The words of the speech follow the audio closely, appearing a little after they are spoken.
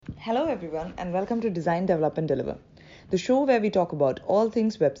Hello, everyone, and welcome to Design, Develop, and Deliver, the show where we talk about all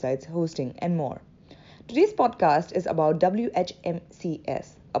things websites, hosting, and more. Today's podcast is about WHMCS,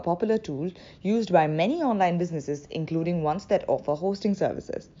 a popular tool used by many online businesses, including ones that offer hosting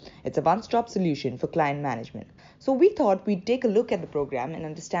services. It's a one stop solution for client management. So, we thought we'd take a look at the program and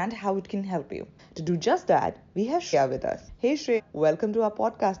understand how it can help you. To do just that, we have Shreya with us. Hey, Shreya, welcome to our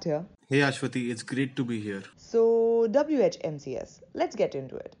podcast here. Hey Ashwati, it's great to be here. So, WHMCS, let's get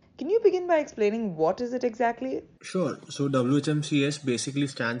into it. Can you begin by explaining what is it exactly? Sure. So WHMCS basically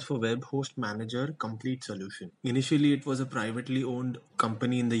stands for Web Host Manager Complete Solution. Initially, it was a privately owned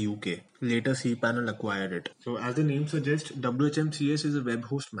company in the UK. Later, cPanel acquired it. So as the name suggests, WHMCS is a web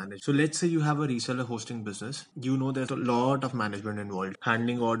host manager. So let's say you have a reseller hosting business. You know there's a lot of management involved.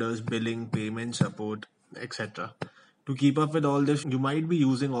 Handling orders, billing, payment, support, etc. To keep up with all this, you might be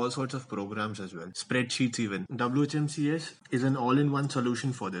using all sorts of programs as well, spreadsheets even. WHMCS is an all-in-one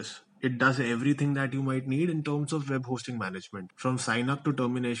solution for this. It does everything that you might need in terms of web hosting management. From sign up to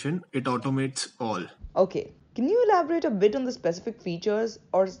termination, it automates all. Okay, can you elaborate a bit on the specific features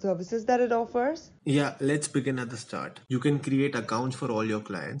or services that it offers? Yeah, let's begin at the start. You can create accounts for all your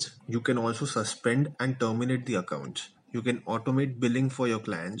clients. You can also suspend and terminate the accounts. You can automate billing for your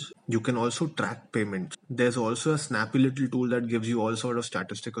clients. You can also track payments. There's also a snappy little tool that gives you all sort of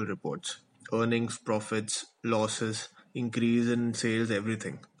statistical reports. Earnings, profits, losses, increase in sales,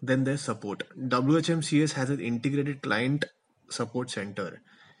 everything. Then there's support. WHMCS has an integrated client support center.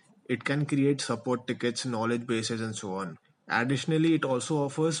 It can create support tickets, knowledge bases, and so on. Additionally, it also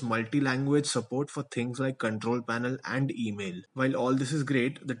offers multi-language support for things like control panel and email. While all this is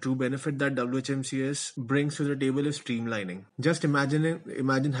great, the true benefit that WHMCS brings to the table is streamlining. Just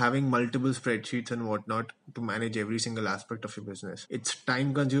imagine having multiple spreadsheets and whatnot to manage every single aspect of your business. It's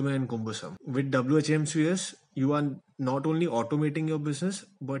time consuming and cumbersome. With WHMCS, you are not only automating your business,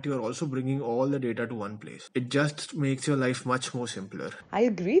 but you're also bringing all the data to one place. It just makes your life much more simpler. I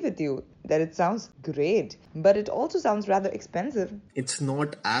agree with you that it sounds great, but it also sounds rather expensive. It's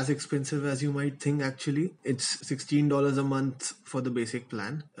not as expensive as you might think actually. It's $16 a month for the basic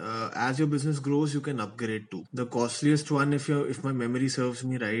plan. As your business grows, you can upgrade too. The costliest one, if my memory serves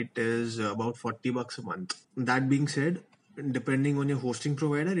me right, is about $40 a month. That being said, depending on your hosting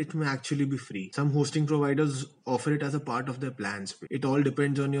provider, it may actually be free. Some hosting providers offer it as a part of their plans. It all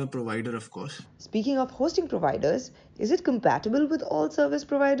depends on your provider, of course. Speaking of hosting providers, is it compatible with all service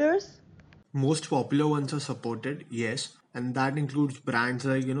providers? Most popular ones are supported, yes, and that includes brands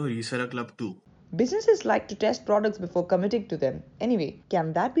like, Reseller Club too. Businesses like to test products before committing to them. Anyway,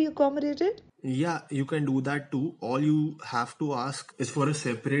 can that be accommodated? Yeah, you can do that too. All you have to ask is for a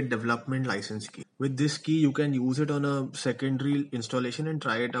separate development license key. With this key, you can use it on a secondary installation and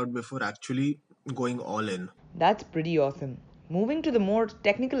try it out before actually going all in. That's pretty awesome. Moving to the more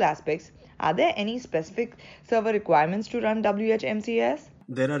technical aspects, are there any specific server requirements to run WHMCS?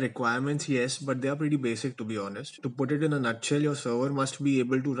 There are requirements, yes, but they are pretty basic to be honest. To put it in a nutshell, your server must be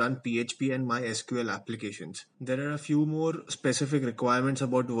able to run PHP and MySQL applications. There are a few more specific requirements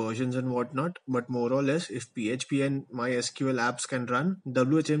about versions and whatnot, but more or less, if PHP and MySQL apps can run,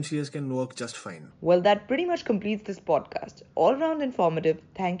 WHMCS can work just fine. Well, that pretty much completes this podcast. All round informative.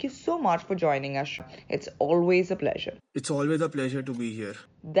 Thank you so much for joining us. It's always a pleasure. It's always a pleasure to be here.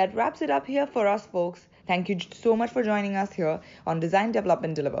 That wraps it up here for us, folks. Thank you so much for joining us here on Design, Develop,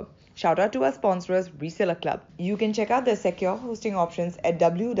 and Deliver. Shout out to our sponsors, Reseller Club. You can check out their secure hosting options at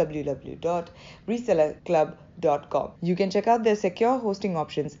www.resellerclub.com. You can check out their secure hosting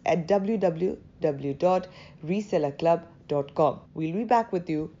options at www.resellerclub.com. We'll be back with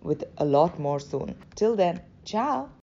you with a lot more soon. Till then, ciao.